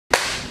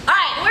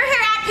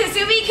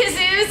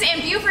Kazoos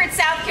in Beaufort,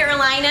 South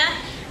Carolina.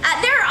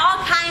 There are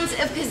all kinds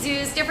of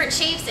kazoos, different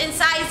shapes and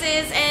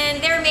sizes,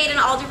 and they're made in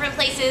all different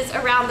places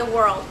around the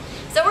world.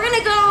 So we're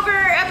gonna go over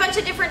a bunch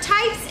of different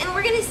types and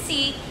we're gonna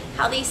see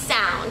how they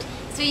sound.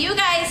 So you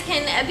guys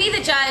can be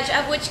the judge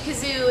of which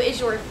kazoo is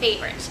your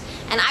favorite.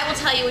 And I will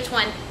tell you which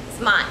one is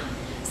mine.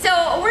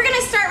 So we're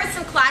gonna start with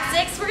some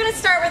classics. We're gonna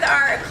start with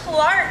our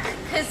Clark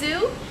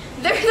kazoo.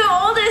 They're the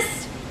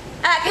oldest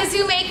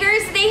kazoo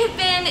makers. They have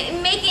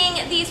been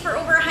making these for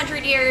over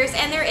 100 years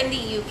and they're in the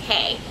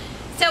UK.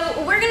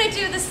 So we're gonna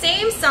do the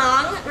same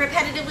song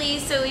repetitively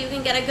so you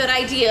can get a good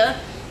idea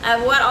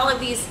of what all of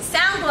these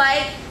sound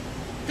like.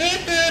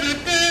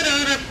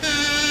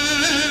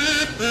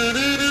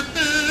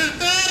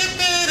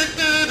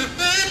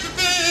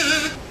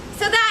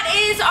 So that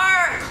is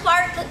our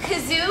Clark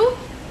kazoo.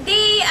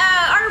 They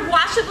are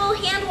washable,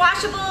 hand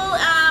washable.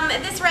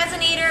 This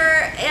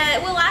resonator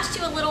will last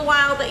you a little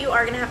while, but you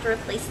are gonna have to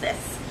replace this.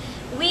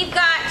 We've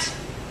got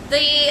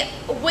the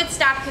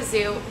Woodstock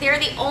kazoo. They're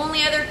the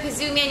only other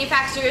kazoo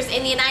manufacturers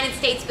in the United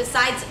States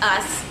besides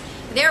us.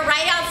 They're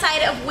right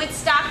outside of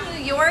Woodstock, New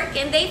York,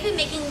 and they've been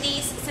making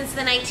these since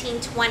the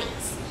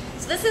 1920s.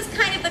 So this is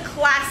kind of the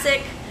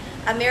classic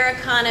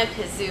Americana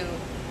kazoo.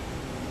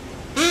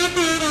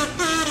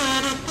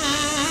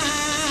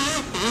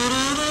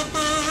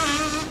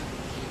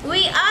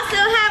 We also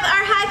have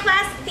our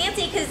high-class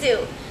fancy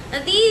kazoo.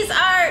 Now, these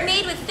are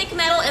made with thick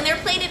metal and they're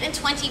plated in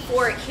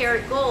 24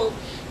 karat gold.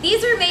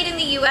 These are made in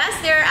the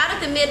US. They're out of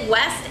the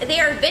Midwest. They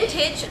are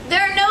vintage.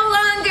 They're no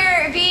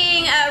longer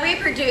being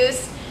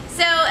reproduced.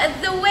 So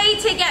the way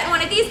to get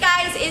one of these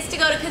guys is to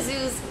go to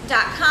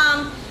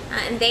kazoos.com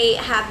and they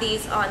have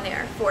these on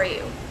there for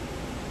you.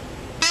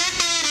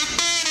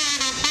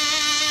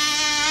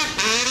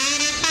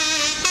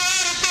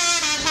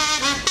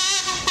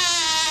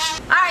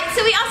 Alright,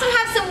 so we also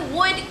have some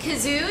wood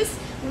kazoos.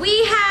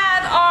 We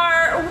have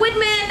our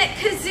Woodman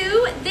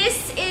kazoo.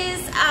 This is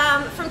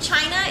from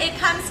China. It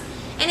comes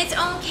in its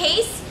own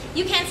case.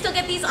 You can still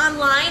get these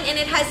online and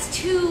it has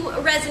 2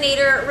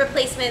 resonator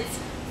replacements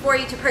for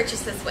you to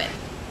purchase this with.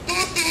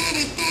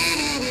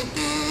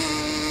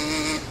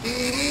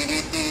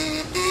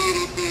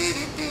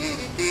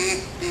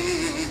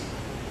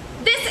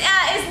 This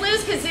is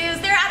Lou's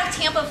kazoos. They're out of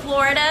Tampa,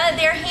 Florida.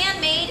 They're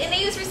handmade and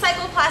they use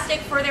recycled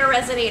plastic for their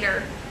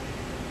resonator.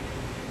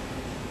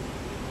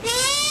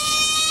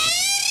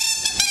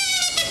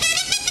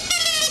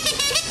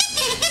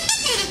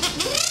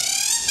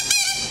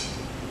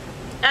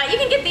 You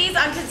can get these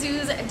on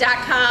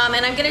kazoos.com,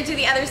 and I'm going to do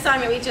the other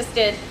song that we just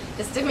did,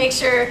 just to make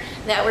sure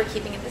that we're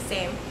keeping it the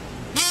same.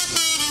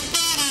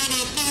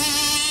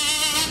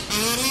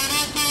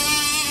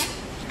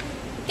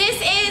 This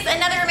is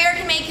another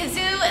American-made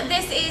kazoo.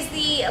 This is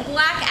the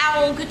Black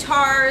Owl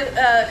guitar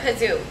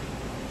kazoo.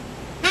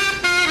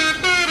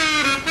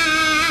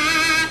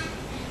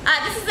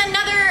 This is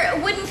another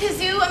wooden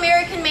kazoo,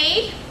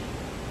 American-made.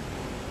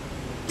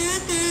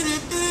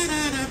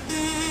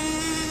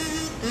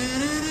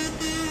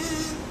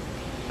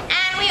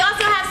 We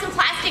also have some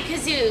plastic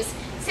kazoos.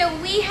 So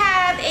we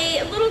have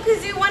a little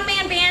kazoo,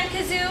 one-man band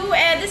kazoo,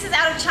 and this is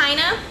out of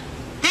China.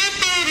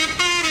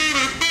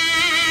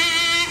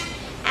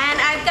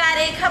 And I've got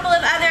a couple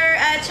of other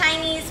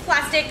Chinese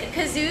plastic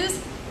kazoos,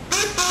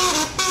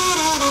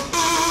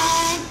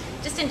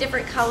 just in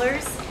different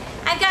colors.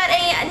 I've got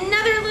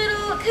another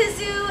little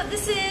kazoo.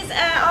 This is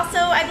also,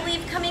 I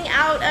believe, coming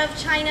out of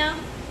China.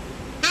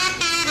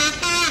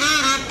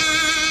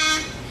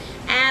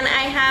 And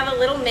I have a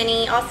little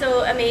mini,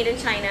 also a made in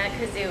China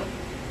kazoo.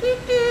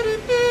 It's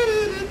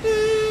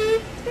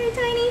very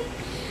tiny.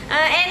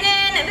 And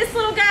then this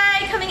little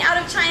guy coming out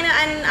of China,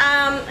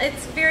 and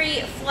it's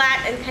very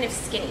flat and kind of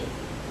skinny.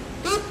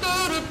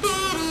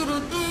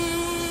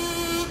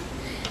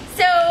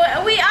 So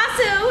we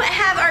also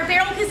have our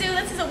barrel kazoo.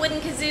 This is a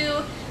wooden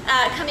kazoo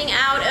coming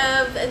out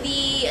of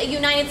the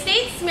United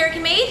States,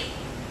 American made.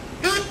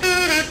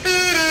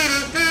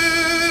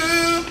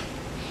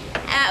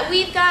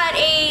 We've got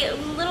a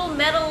little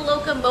metal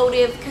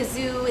locomotive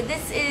kazoo.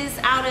 This is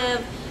out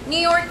of New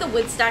York, the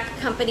Woodstock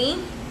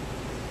Company.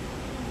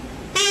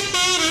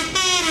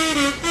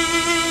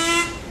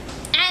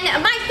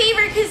 And my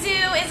favorite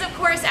kazoo is, of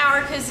course,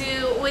 our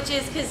kazoo, which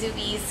is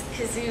Kazoobie's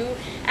Kazoo.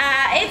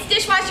 It's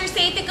dishwasher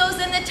safe. It goes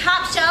in the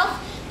top shelf.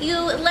 You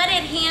let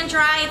it hand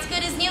dry. It's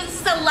good as new.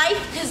 This is a life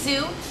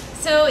kazoo,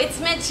 so it's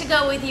meant to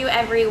go with you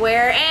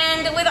everywhere.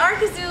 And with our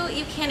kazoo,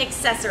 you can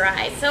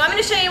accessorize. So I'm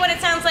going to show you what it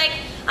sounds like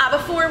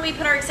before we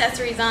put our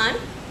accessories on.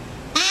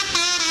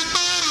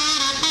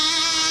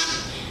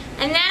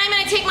 And then I'm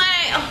going to take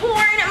my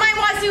horn, my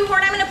wazoo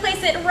horn, I'm going to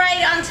place it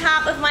right on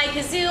top of my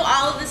kazoo.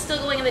 All of this still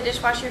going in the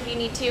dishwasher if you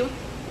need to.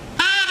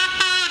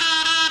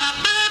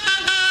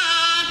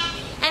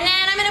 And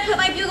then I'm going to put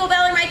my bugle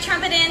bell or my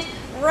trumpet in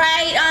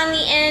right on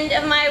the end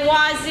of my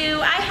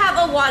wazoo. I have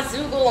a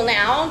wazoogle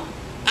now.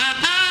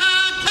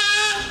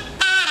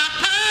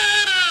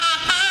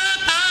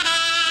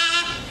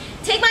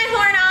 Take my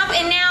horn off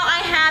and now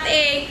I have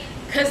a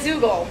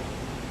kazoogle.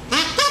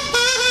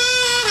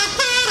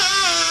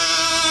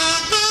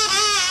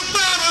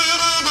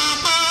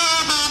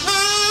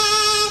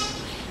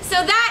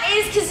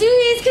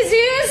 Kazoobie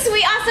Kazoos.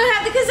 We also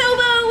have the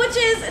Kazoobie, which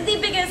is the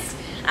biggest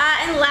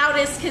and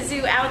loudest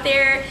kazoo out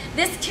there.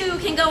 This too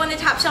can go in the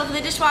top shelf of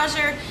the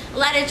dishwasher.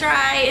 Let it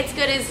dry. It's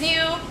good as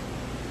new.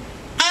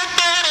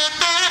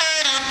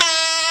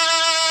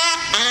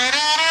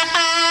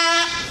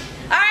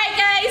 Alright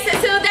guys,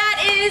 so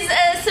that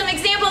is some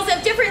examples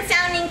of different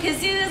sounding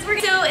kazoos.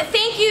 So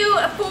thank you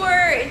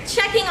for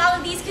checking all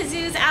of these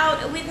kazoos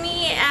out with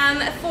me.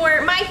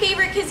 For my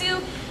favorite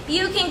kazoo,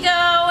 you can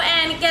go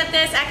and get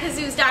this at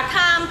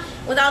kazoos.com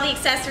with all the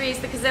accessories,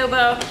 the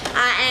Kazoobie,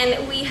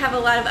 and we have a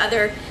lot of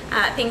other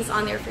things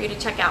on there for you to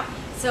check out.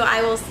 So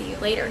I will see you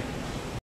later.